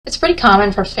It's pretty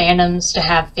common for fandoms to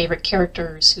have favorite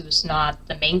characters who's not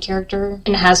the main character,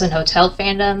 and as in Hotel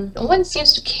fandom, no one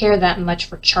seems to care that much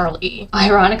for Charlie.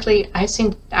 Ironically, I've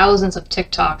seen thousands of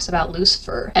TikToks about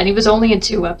Lucifer, and he was only in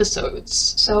 2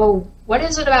 episodes. So what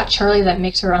is it about Charlie that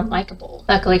makes her unlikable?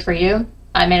 Luckily for you,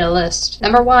 I made a list.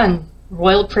 Number 1.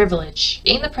 Royal privilege.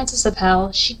 Being the Princess of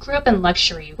Hell, she grew up in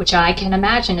luxury, which I can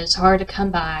imagine is hard to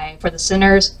come by for the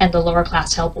sinners and the lower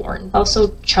class Hellborn.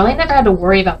 Also, Charlie never had to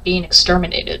worry about being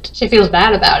exterminated. She feels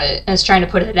bad about it and is trying to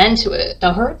put an end to it,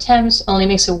 though her attempts only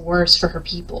makes it worse for her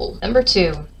people. Number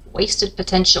 2. Wasted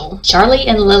potential. Charlie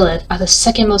and Lilith are the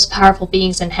second most powerful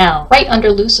beings in hell, right under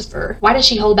Lucifer. Why does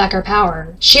she hold back her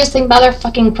power? She is the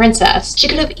motherfucking princess. She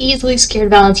could have easily scared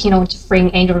Valentino into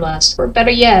freeing Angel Dust, or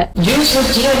better yet, use the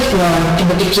Tear Throne in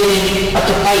the beginning of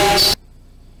the fight.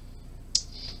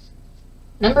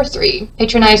 Number 3.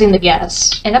 Patronizing the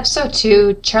Guests. In episode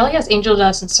 2, Charlie has Angel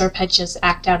Dust and Sir Penches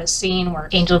act out a scene where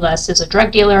Angel Dust is a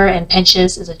drug dealer and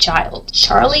Penches is a child.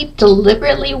 Charlie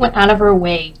deliberately went out of her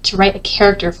way to write a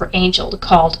character for Angel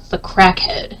called the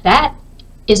Crackhead. That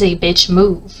is a bitch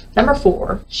move. Number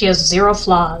 4. She has 0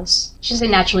 flaws. She's a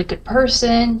naturally good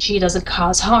person, she doesn't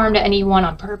cause harm to anyone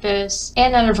on purpose,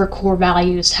 and none of her core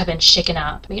values have been shaken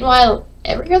up. Meanwhile,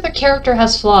 every other character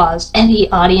has flaws, and the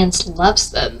audience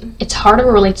loves them. It's hard to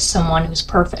relate to someone who's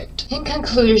perfect. In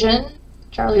conclusion,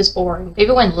 Charlie is boring.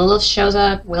 Maybe when Lilith shows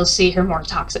up, we'll see her more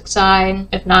toxic side.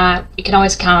 If not, we can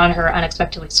always count on her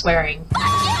unexpectedly swearing.